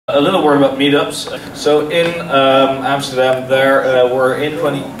A little word about meetups. So in Amsterdam there were in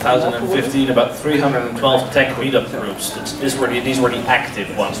 2015 about 312 tech meetup groups. These were the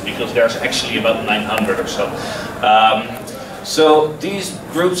active ones, because there's actually about 900 or so. So these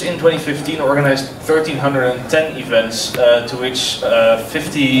groups in 2015 organized 1,310 events, to which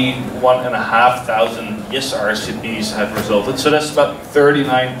 51,500 yes RSVPs have resulted. So that's about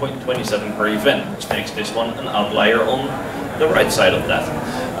 39.27 per event, which makes this one an outlier on the right side of that.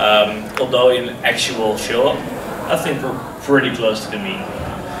 Although in actual show-up, I think we're pretty close to the mean.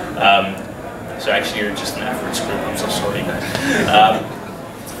 So actually you're just an average group, I'm so sorry guys.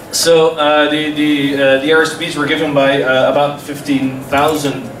 So the RSVPs were given by about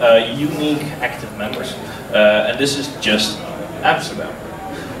 15,000 unique active members. And this is just Amsterdam.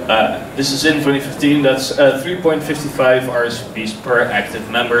 This is in 2015, that's 3.55 RSVPs per active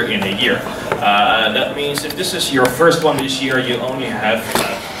member in a year. That means if this is your first one this year, you only have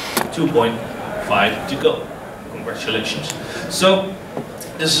 2.5 to go. Congratulations. So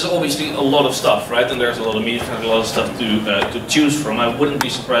this is obviously a lot of stuff, right? And there's a lot of meetings and a lot of stuff to choose from. I wouldn't be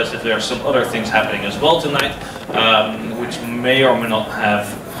surprised if there are some other things happening as well tonight, which may or may not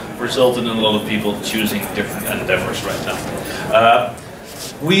have resulted in a lot of people choosing different endeavors right now.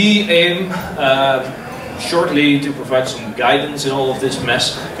 We aim shortly to provide some guidance in all of this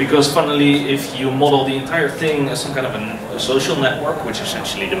mess, because funnily, if you model the entire thing as some kind of a social network, which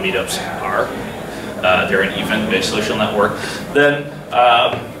essentially the meetups are, they're an event-based social network, then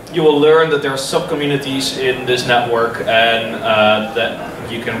you will learn that there are sub-communities in this network, and that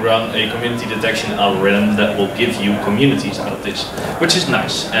you can run a community detection algorithm that will give you communities out of this, which is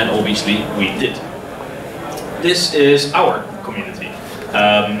nice, and obviously we did. This is our community.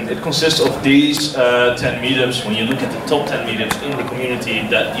 It consists of these 10 meetups. When you look at the top 10 meetups in the community,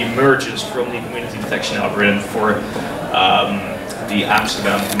 that emerges from the community detection algorithm for the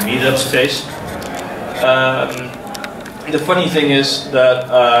Amsterdam meetup space. The funny thing is that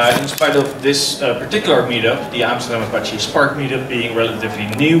in spite of this particular meetup, the Amsterdam Apache Spark meetup being relatively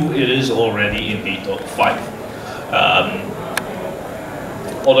new, it is already in the top 5.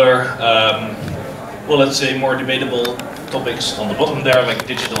 Well, let's say more debatable topics on the bottom there, like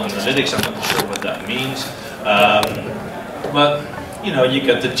digital analytics. I'm not sure what that means, but you know, you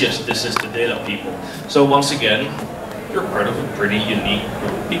get the gist. This is the data people. So once again, you're part of a pretty unique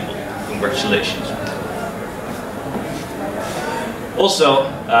group of people. Congratulations. Also,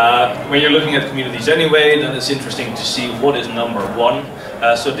 when you're looking at communities anyway, then it's interesting to see what is #1.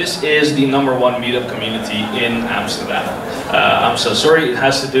 So this is the #1 meetup community in Amsterdam. I'm so sorry, it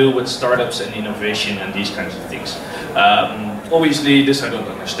has to do with startups and innovation and these kinds of things. Obviously, this I don't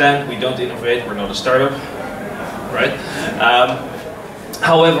understand. We don't innovate, we're not a startup, right?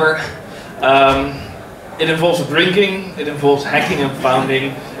 However, it involves drinking, it involves hacking and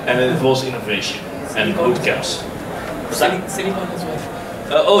founding, and it involves innovation and boot camps. Silicon as well.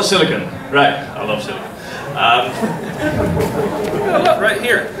 Oh, silicon, right. I love silicon. Look, right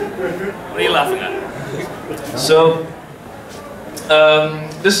here. What are you laughing at? So,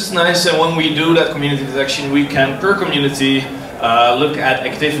 this is nice, and when we do that community detection, we can, per community, look at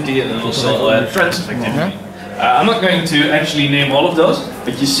activity and also trends of activity. I'm not going to actually name all of those,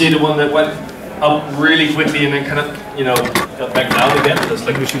 but you see the one that went up really quickly and then kind of, you know, got back down again. That's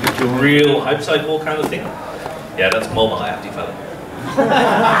like a real hype cycle kind of thing. Yeah, that's mobile app development.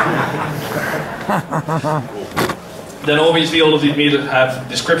 Then obviously all of these meetups have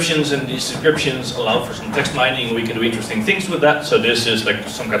descriptions, and these descriptions allow for some text mining. We can do interesting things with that. So this is like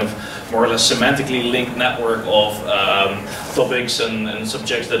some kind of more or less semantically linked network of topics and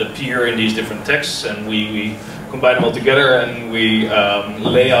subjects that appear in these different texts, and we combine them all together, and we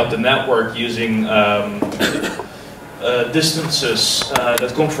lay out the network using distances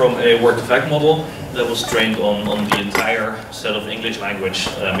that come from a word-to-fact model that was trained on the entire set of English language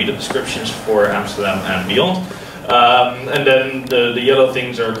meetup descriptions for Amsterdam and beyond. And then the yellow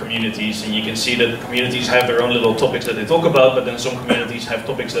things are communities, and you can see that communities have their own little topics that they talk about, but then some communities have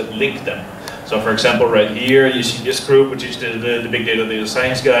topics that link them. So for example, right here you see this group, which is the big data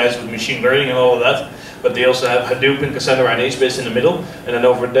science guys with machine learning and all of that. But they also have Hadoop and Cassandra and HBase in the middle. And then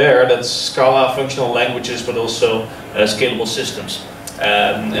over there, that's Scala, functional languages, but also scalable systems.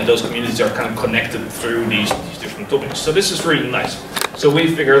 And those communities are kind of connected through these different topics. So this is really nice. So we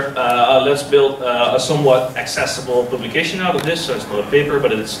figured, let's build a somewhat accessible publication out of this. So it's not a paper,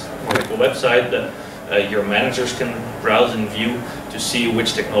 but it's more like a website that your managers can browse and view to see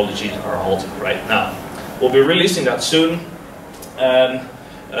which technologies are hot right now. We'll be releasing that soon.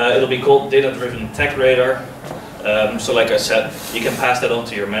 It'll be called Data-Driven Tech Radar. So like I said, you can pass that on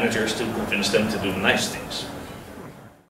to your managers to convince them to do nice things.